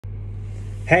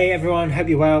Hey everyone, hope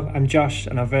you're well. I'm Josh,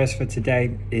 and our verse for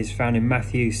today is found in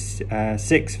Matthew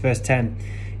 6 verse 10.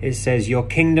 It says, "Your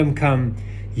kingdom come,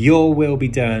 your will be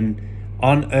done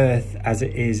on earth as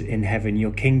it is in heaven."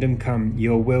 Your kingdom come,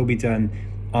 your will be done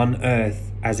on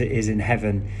earth as it is in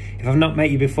heaven. If I've not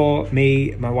met you before,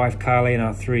 me, my wife Carly, and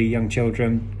our 3 young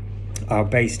children are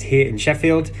based here in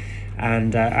Sheffield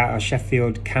and at our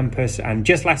Sheffield campus. And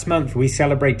just last month we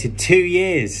celebrated 2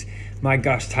 years. My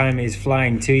gosh, time is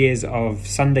flying. 2 years of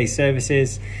Sunday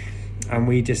services, and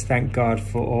we just thank God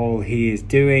for all he is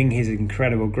doing, his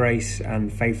incredible grace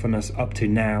and faithfulness up to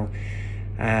now.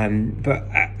 But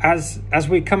as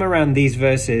we come around these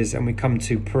verses and we come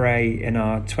to pray in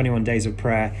our 21 days of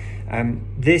prayer,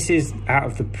 this is out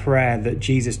of the prayer that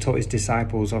Jesus taught his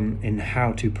disciples in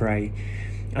how to pray.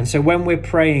 And so when we're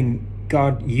praying,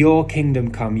 God, your kingdom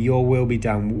come, your will be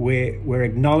done, we're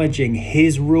acknowledging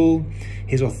his rule,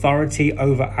 his authority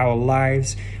over our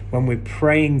lives. When we're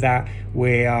praying that,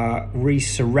 we are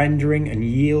re-surrendering and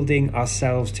yielding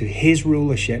ourselves to his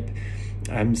rulership,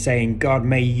 saying, God,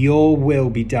 may your will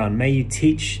be done. May you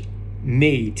teach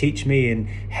me and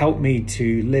help me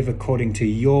to live according to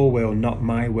your will, not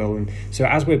my will. And so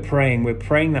as we're praying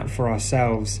that for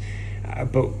ourselves.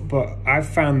 But I've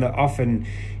found that often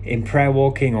in prayer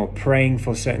walking or praying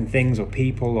for certain things or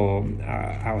people or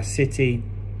our city,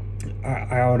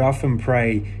 I would often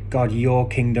pray, God, your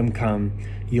kingdom come,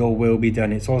 your will be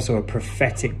done. It's also a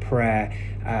prophetic prayer,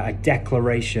 a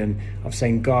declaration of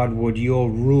saying, God, would your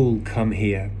rule come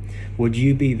here? Would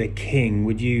you be the king?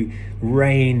 Would you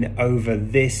reign over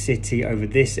this city, over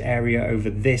this area, over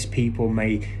this people?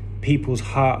 May people's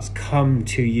hearts come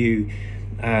to you.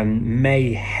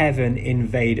 May heaven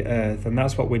invade earth. And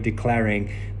that's what we're declaring.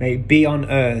 May it be on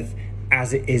earth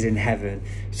as it is in heaven.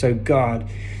 So God,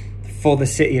 for the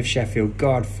city of Sheffield,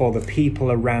 God, for the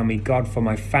people around me, God, for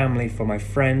my family, for my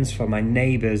friends, for my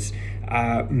neighbors,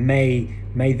 may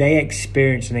they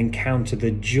experience and encounter the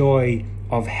joy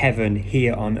of heaven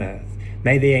here on earth.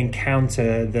 May they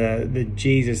encounter the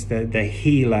Jesus, the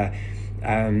healer,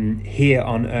 here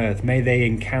on earth. May they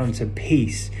encounter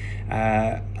peace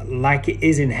like it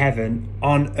is in heaven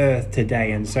on earth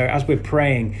today. And so as we're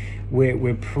praying,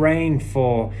 we're praying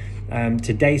for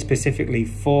today specifically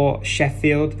for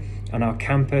Sheffield and our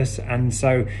campus. And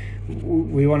so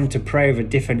we wanted to pray over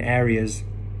different areas,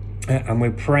 and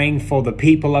we're praying for the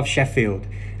people of Sheffield,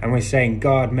 and we're saying,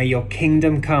 God, may your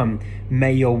kingdom come,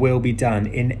 may your will be done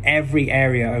in every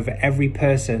area, over every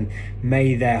person.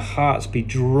 May their hearts be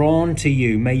drawn to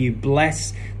you. May you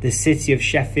bless the city of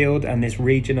Sheffield and this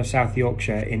region of South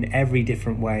Yorkshire in every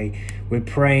different way. We're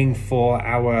praying for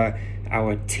our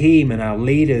team and our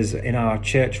leaders in our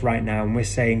church right now, and we're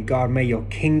saying, God, may your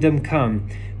kingdom come,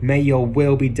 may your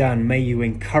will be done. May you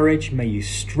encourage, may you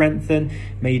strengthen,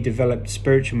 may you develop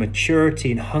spiritual maturity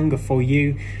and hunger for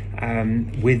you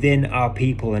within our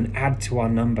people and add to our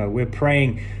number. We're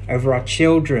praying over our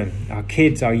children, our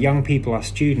kids, our young people, our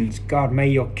students. God, may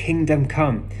your kingdom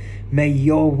come. May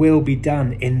your will be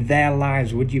done in their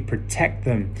lives. Would you protect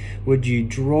them? Would you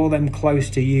draw them close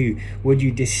to you? Would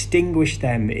you distinguish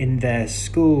them in their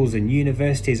schools and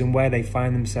universities and where they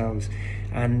find themselves?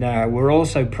 And we're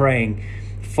also praying,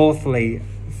 fourthly,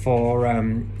 for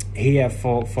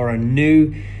for a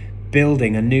new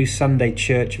building, a new Sunday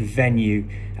church venue.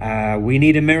 We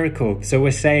need a miracle. So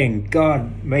we're saying,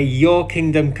 God, may your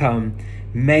kingdom come.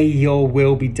 May your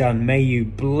will be done. May you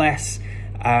bless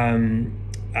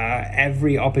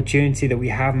every opportunity that we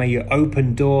have. May you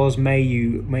open doors. May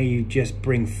you just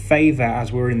bring favor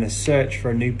as we're in the search for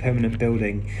a new permanent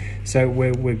building. So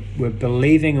we're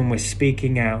believing and we're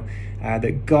speaking out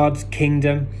that God's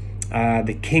kingdom,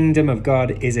 the kingdom of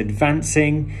God, is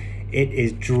advancing. It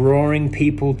is drawing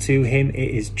people to him. It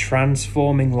is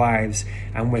transforming lives,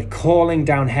 and we're calling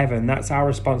down heaven. That's our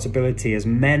responsibility as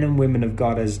men and women of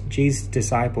God, as Jesus'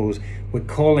 disciples. We're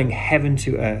calling heaven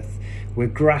to earth. We're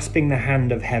grasping the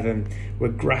hand of heaven. We're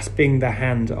grasping the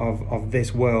hand of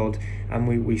this world, and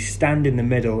we stand in the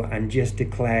middle and just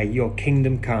declare, your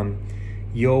kingdom come,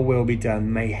 your will be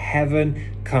done. May heaven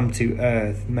come to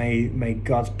earth. May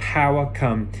God's power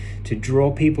come to draw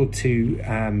people to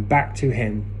back to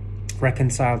him,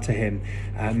 reconciled to him.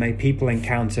 May people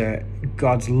encounter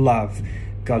God's love,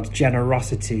 God's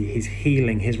generosity, his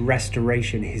healing, his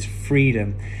restoration, his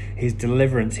freedom, his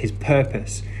deliverance, his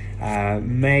purpose.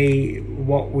 May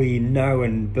what we know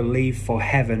and believe for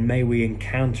heaven, may we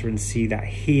encounter and see that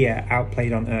here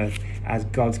outplayed on earth as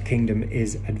God's kingdom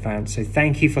is advanced. So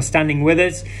thank you for standing with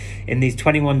us in these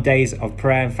 21 days of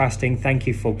prayer and fasting. Thank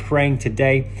you for praying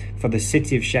today for the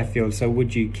city of Sheffield. So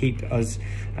would you keep us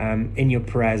in your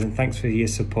prayers, and thanks for your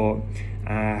support.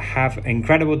 Have an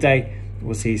incredible day,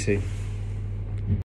 We'll see you soon.